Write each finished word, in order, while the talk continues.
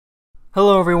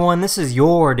Hello everyone, this is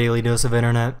your daily dose of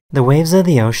internet. The waves of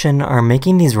the ocean are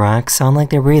making these rocks sound like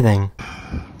they're breathing.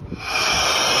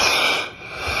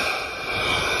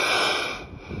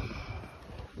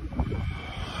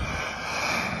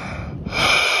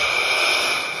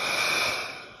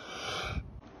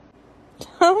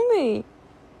 Tell me,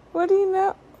 what do you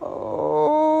know?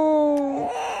 Oh,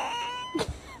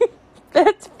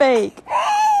 that's fake.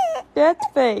 That's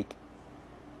fake.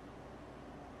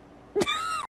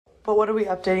 But what are we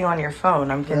updating on your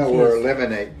phone? I'm confused. Well, we're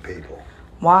eliminating people.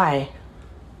 Why?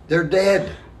 They're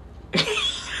dead.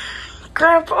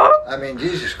 Grandpa? I mean,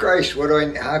 Jesus Christ,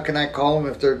 how can I call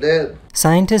them if they're dead?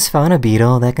 Scientists found a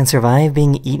beetle that can survive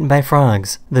being eaten by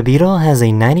frogs. The beetle has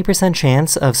a 90%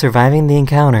 chance of surviving the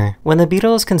encounter. When the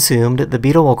beetle is consumed, the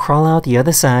beetle will crawl out the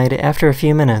other side after a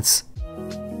few minutes.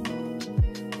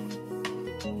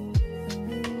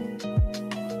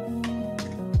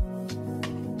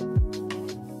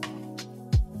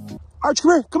 Arch,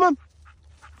 come here, come on.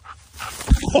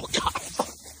 Oh, God.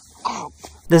 Oh.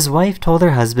 This wife told her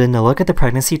husband to look at the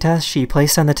pregnancy test she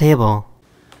placed on the table.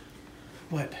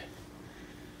 What?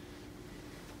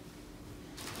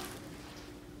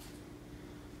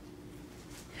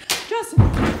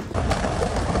 Justin.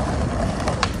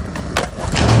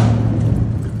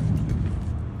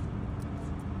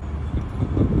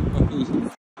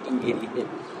 Idiot.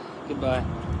 Goodbye.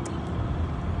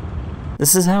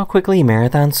 This is how quickly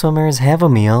marathon swimmers have a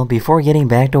meal before getting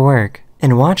back to work.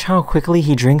 And watch how quickly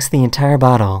he drinks the entire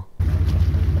bottle.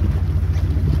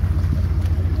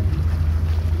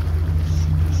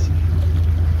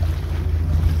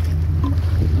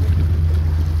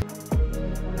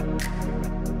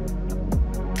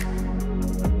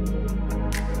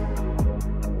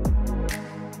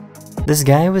 This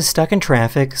guy was stuck in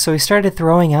traffic, so he started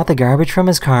throwing out the garbage from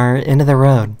his car into the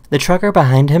road. The trucker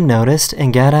behind him noticed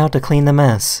and got out to clean the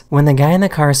mess. When the guy in the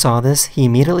car saw this, he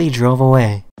immediately drove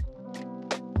away.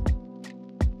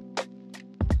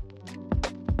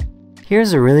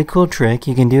 Here's a really cool trick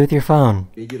you can do with your phone.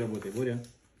 Иди работай, Боря.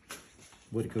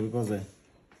 Борька, выползай.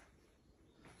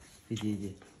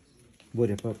 Иди.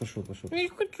 Боря, пошел. Не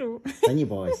хочу. Да не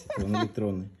бойся, он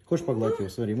электронный. Хочешь погладь его,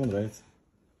 смотри, ему нравится.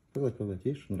 Погладь,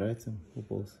 видишь, нравится ему,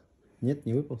 уполз. Нет,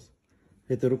 не выполз.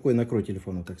 Этой рукой накрой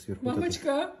телефон вот так сверху.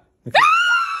 Мамочка.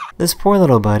 This poor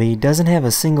little buddy doesn't have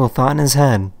a single thought in his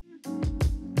head.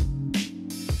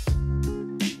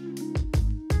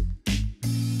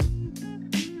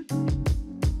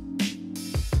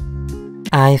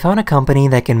 I found a company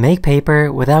that can make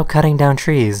paper without cutting down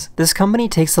trees. This company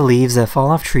takes the leaves that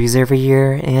fall off trees every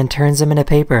year and turns them into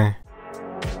paper.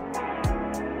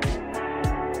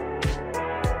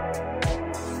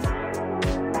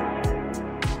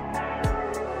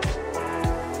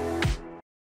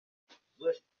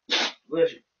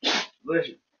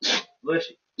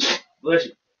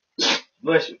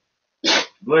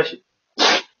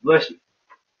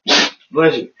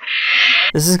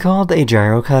 This is called a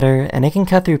gyro cutter, and it can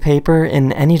cut through paper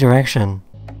in any direction.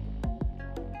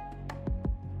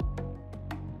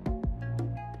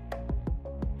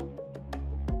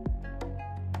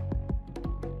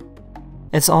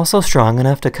 It's also strong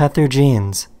enough to cut through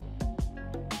jeans.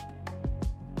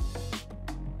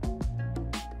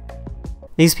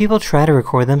 These people try to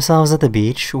record themselves at the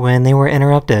beach when they were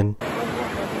interrupted.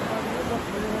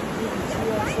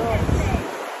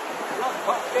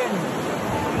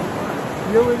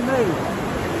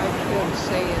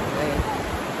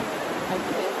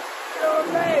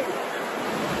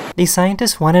 These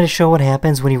scientists wanted to show what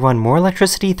happens when you run more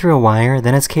electricity through a wire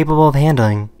than it's capable of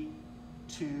handling.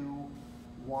 2,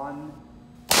 1.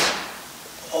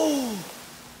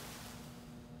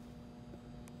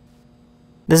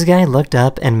 This guy looked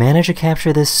up and managed to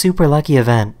capture this super lucky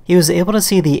event. He was able to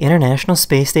see the International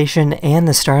Space Station and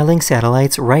the Starlink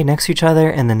satellites right next to each other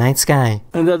in the night sky.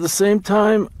 And at the same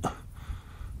time,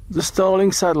 the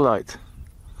Starlink satellite.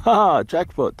 Haha,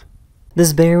 jackpot.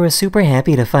 This bear was super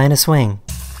happy to find a swing.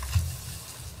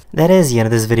 That is the end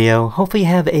of this video. Hopefully you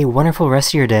have a wonderful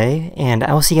rest of your day, and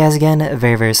I will see you guys again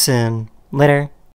very, very soon. Later.